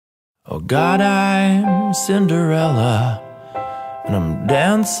Oh God, I'm Cinderella, and I'm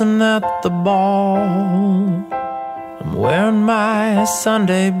dancing at the ball. I'm wearing my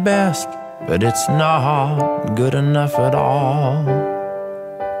Sunday best, but it's not good enough at all.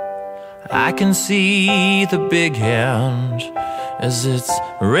 I can see the big hand as it's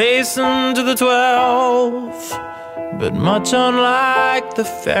racing to the 12th, but much unlike the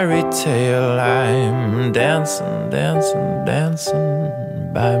fairy tale, I'm dancing, dancing, dancing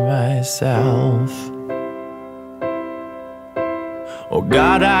by myself. Oh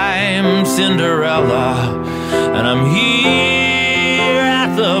God, I'm Cinderella, and I'm here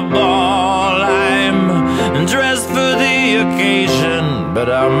at the ball. I'm dressed for the occasion, but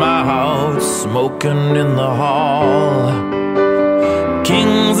I'm out smoking in the hall.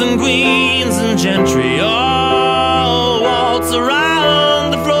 Kings and queens and gentry all waltz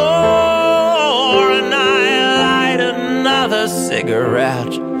around the floor, and I light another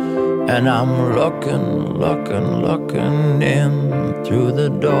cigarette, and I'm looking, looking, looking in through the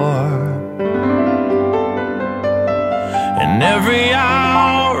door. And every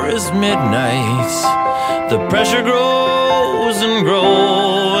hour is midnight. The pressure grows and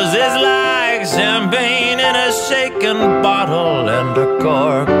grows. It's like champagne in a shaken bottle and a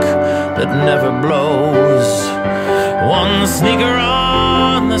cork that never blows. One sneaker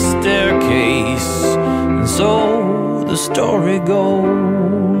on the staircase, and so the story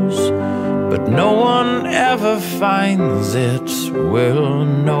goes. But no one ever finds it. Will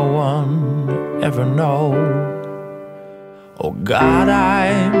no one ever know? Oh God,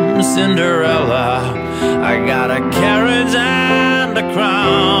 I'm Cinderella. I got a carriage and a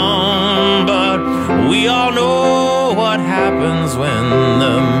crown, but we all know what happens when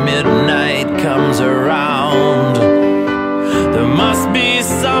the midnight comes around. There must be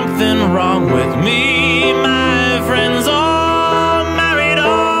something wrong with me. My friends all married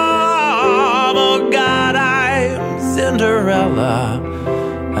off. Oh God, I'm Cinderella,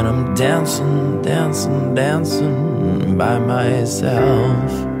 and I'm dancing, dancing, dancing by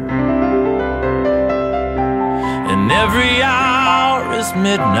myself. And every hour is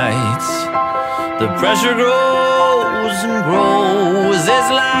midnight. The pressure grows and grows.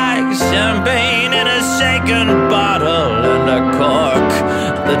 It's like champagne in a shaken bottle and a cork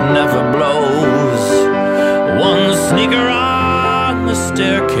that never blows. One sneaker on the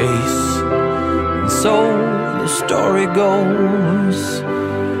staircase, and so the story goes.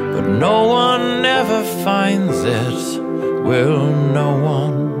 But no one ever finds it. Will no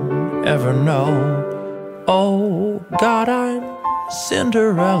one ever know? Oh God, I'm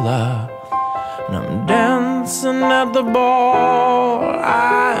Cinderella, and I'm dancing at the ball.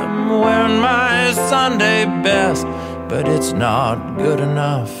 I'm wearing my Sunday best, but it's not good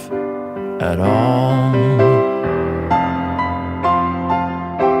enough at all.